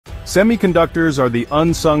Semiconductors are the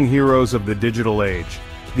unsung heroes of the digital age.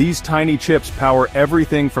 These tiny chips power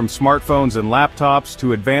everything from smartphones and laptops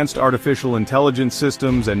to advanced artificial intelligence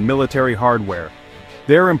systems and military hardware.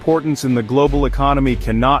 Their importance in the global economy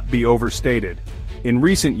cannot be overstated. In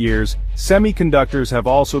recent years, semiconductors have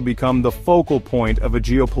also become the focal point of a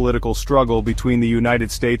geopolitical struggle between the United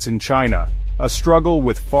States and China, a struggle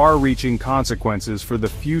with far-reaching consequences for the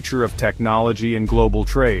future of technology and global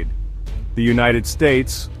trade. The United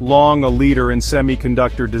States, long a leader in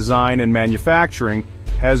semiconductor design and manufacturing,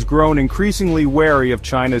 has grown increasingly wary of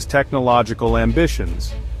China's technological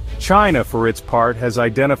ambitions. China, for its part, has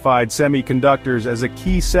identified semiconductors as a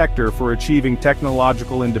key sector for achieving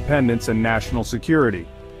technological independence and national security.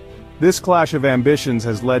 This clash of ambitions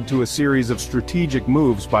has led to a series of strategic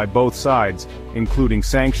moves by both sides, including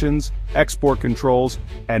sanctions, export controls,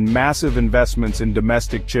 and massive investments in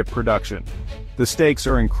domestic chip production. The stakes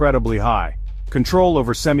are incredibly high. Control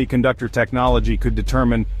over semiconductor technology could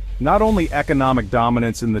determine not only economic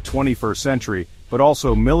dominance in the 21st century, but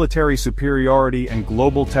also military superiority and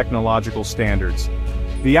global technological standards.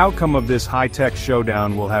 The outcome of this high-tech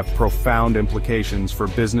showdown will have profound implications for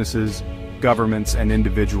businesses, governments, and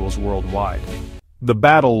individuals worldwide. The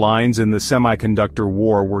battle lines in the semiconductor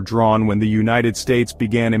war were drawn when the United States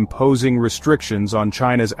began imposing restrictions on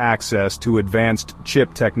China's access to advanced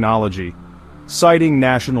chip technology. Citing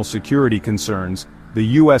national security concerns, the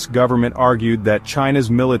U.S. government argued that China's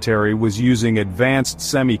military was using advanced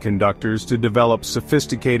semiconductors to develop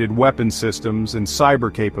sophisticated weapon systems and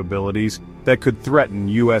cyber capabilities that could threaten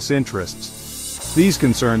U.S. interests. These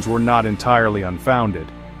concerns were not entirely unfounded.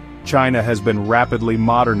 China has been rapidly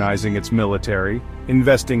modernizing its military,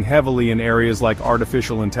 investing heavily in areas like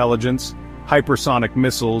artificial intelligence, hypersonic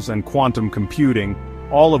missiles, and quantum computing,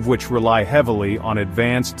 all of which rely heavily on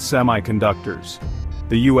advanced semiconductors.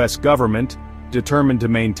 The U.S. government, determined to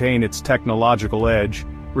maintain its technological edge,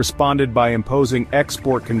 responded by imposing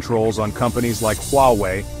export controls on companies like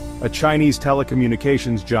Huawei, a Chinese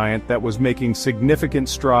telecommunications giant that was making significant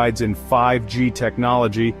strides in 5G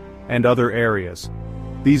technology and other areas.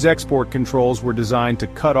 These export controls were designed to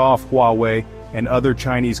cut off Huawei and other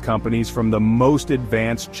Chinese companies from the most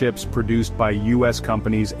advanced chips produced by U.S.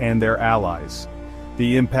 companies and their allies.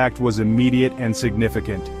 The impact was immediate and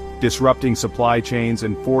significant, disrupting supply chains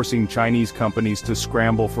and forcing Chinese companies to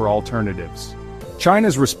scramble for alternatives.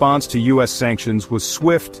 China's response to U.S. sanctions was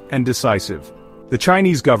swift and decisive. The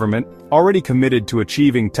Chinese government, already committed to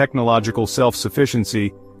achieving technological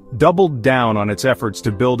self-sufficiency, doubled down on its efforts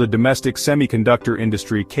to build a domestic semiconductor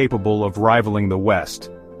industry capable of rivaling the West.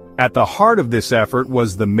 At the heart of this effort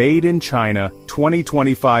was the Made in China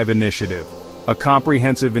 2025 initiative, a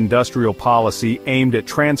comprehensive industrial policy aimed at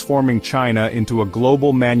transforming China into a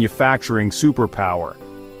global manufacturing superpower.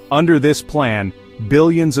 Under this plan,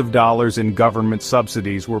 billions of dollars in government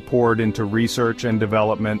subsidies were poured into research and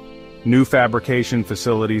development, new fabrication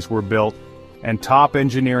facilities were built, and top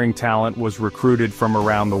engineering talent was recruited from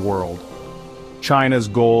around the world. China's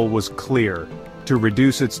goal was clear: to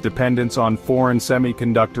reduce its dependence on foreign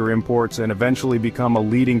semiconductor imports and eventually become a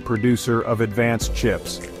leading producer of advanced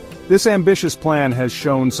chips. This ambitious plan has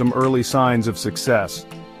shown some early signs of success.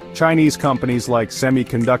 Chinese companies like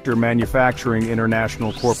Semiconductor Manufacturing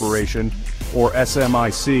International Corporation, or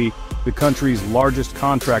SMIC, the country's largest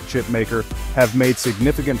contract chip maker, have made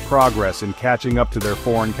significant progress in catching up to their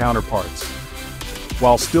foreign counterparts.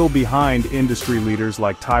 While still behind industry leaders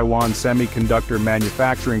like Taiwan Semiconductor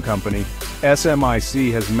Manufacturing Company,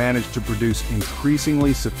 SMIC has managed to produce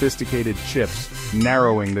increasingly sophisticated chips,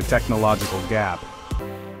 narrowing the technological gap.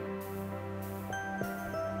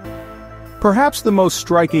 Perhaps the most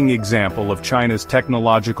striking example of China's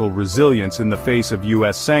technological resilience in the face of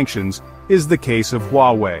U.S. sanctions is the case of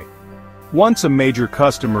Huawei. Once a major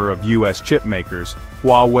customer of U.S. chipmakers,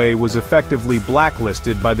 Huawei was effectively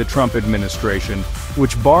blacklisted by the Trump administration,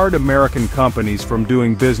 which barred American companies from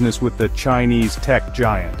doing business with the Chinese tech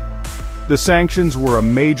giant. The sanctions were a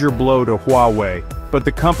major blow to Huawei, but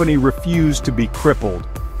the company refused to be crippled.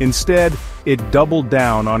 Instead, it doubled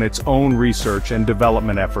down on its own research and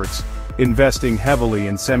development efforts, investing heavily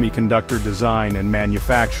in semiconductor design and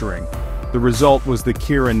manufacturing. The result was the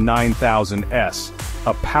Kirin 9000S,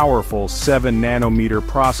 a powerful 7-nanometer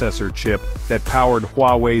processor chip that powered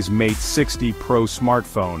Huawei's Mate 60 Pro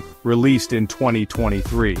smartphone, released in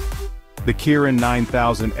 2023. The Kirin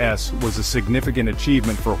 9000S was a significant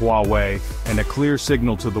achievement for Huawei and a clear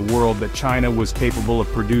signal to the world that China was capable of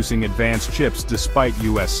producing advanced chips despite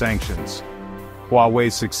U.S. sanctions.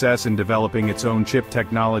 Huawei's success in developing its own chip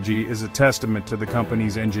technology is a testament to the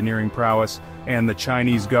company's engineering prowess and the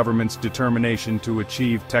Chinese government's determination to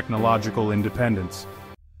achieve technological independence.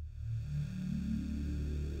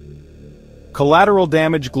 Collateral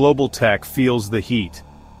damage. Global tech feels the heat.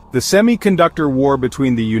 The semiconductor war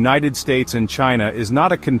between the United States and China is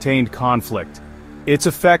not a contained conflict. Its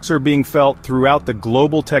effects are being felt throughout the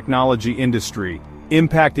global technology industry,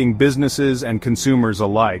 impacting businesses and consumers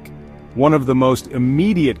alike. One of the most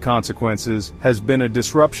immediate consequences has been a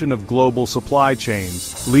disruption of global supply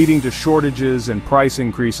chains, leading to shortages and price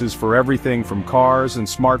increases for everything from cars and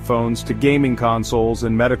smartphones to gaming consoles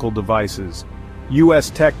and medical devices. U.S.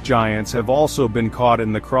 tech giants have also been caught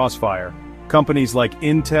in the crossfire. Companies like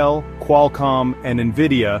Intel, Qualcomm, and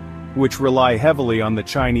Nvidia, which rely heavily on the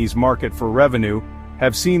Chinese market for revenue,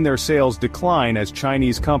 have seen their sales decline as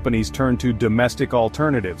Chinese companies turn to domestic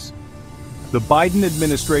alternatives. The Biden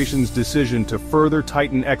administration's decision to further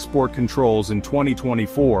tighten export controls in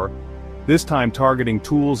 2024, this time targeting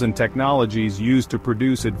tools and technologies used to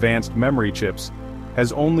produce advanced memory chips,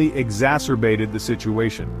 has only exacerbated the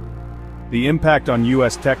situation. The impact on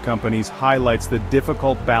U.S. tech companies highlights the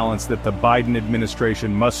difficult balance that the Biden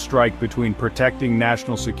administration must strike between protecting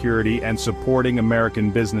national security and supporting American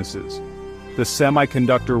businesses. The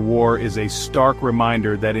semiconductor war is a stark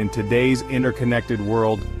reminder that in today's interconnected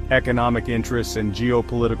world, economic interests and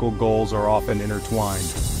geopolitical goals are often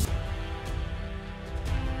intertwined.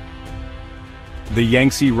 The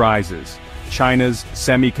Yangtze rises, China's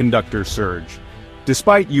semiconductor surge.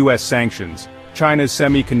 Despite U.S. sanctions, China's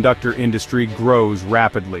semiconductor industry grows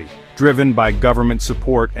rapidly, driven by government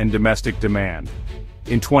support and domestic demand.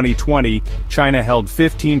 In 2020, China held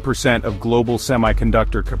 15% of global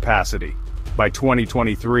semiconductor capacity. By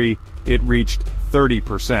 2023, it reached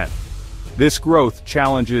 30%. This growth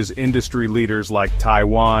challenges industry leaders like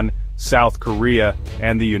Taiwan, South Korea,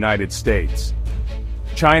 and the United States.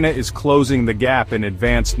 China is closing the gap in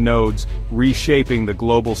advanced nodes, reshaping the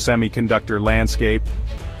global semiconductor landscape.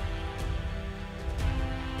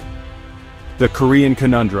 The Korean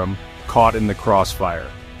conundrum, caught in the crossfire.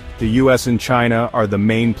 The US and China are the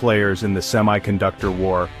main players in the semiconductor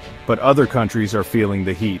war, but other countries are feeling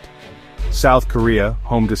the heat. South Korea,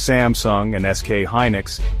 home to Samsung and SK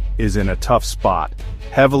Hynix, is in a tough spot,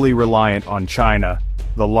 heavily reliant on China,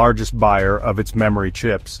 the largest buyer of its memory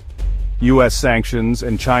chips. US sanctions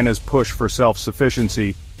and China's push for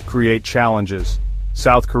self-sufficiency create challenges.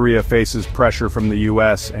 South Korea faces pressure from the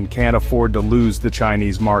US and can't afford to lose the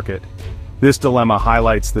Chinese market. This dilemma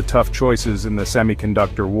highlights the tough choices in the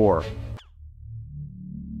semiconductor war.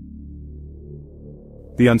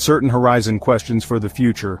 The uncertain horizon questions for the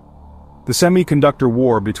future. The semiconductor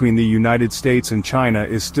war between the United States and China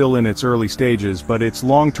is still in its early stages, but its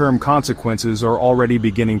long-term consequences are already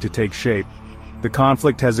beginning to take shape. The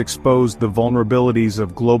conflict has exposed the vulnerabilities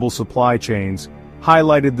of global supply chains,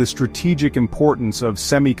 highlighted the strategic importance of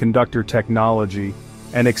semiconductor technology,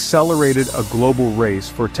 and accelerated a global race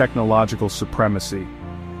for technological supremacy.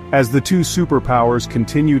 As the two superpowers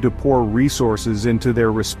continue to pour resources into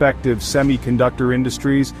their respective semiconductor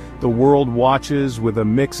industries, the world watches with a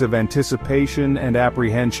mix of anticipation and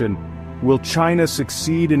apprehension. Will China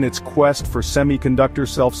succeed in its quest for semiconductor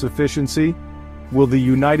self-sufficiency? Will the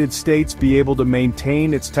United States be able to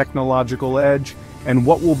maintain its technological edge? And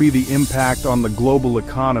what will be the impact on the global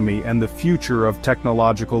economy and the future of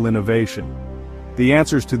technological innovation? The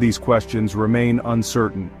answers to these questions remain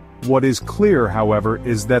uncertain. What is clear, however,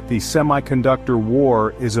 is that the semiconductor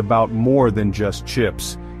war is about more than just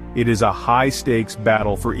chips. It is a high-stakes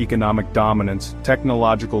battle for economic dominance,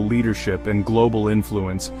 technological leadership, and global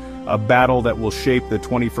influence, a battle that will shape the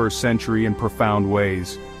 21st century in profound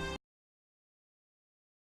ways.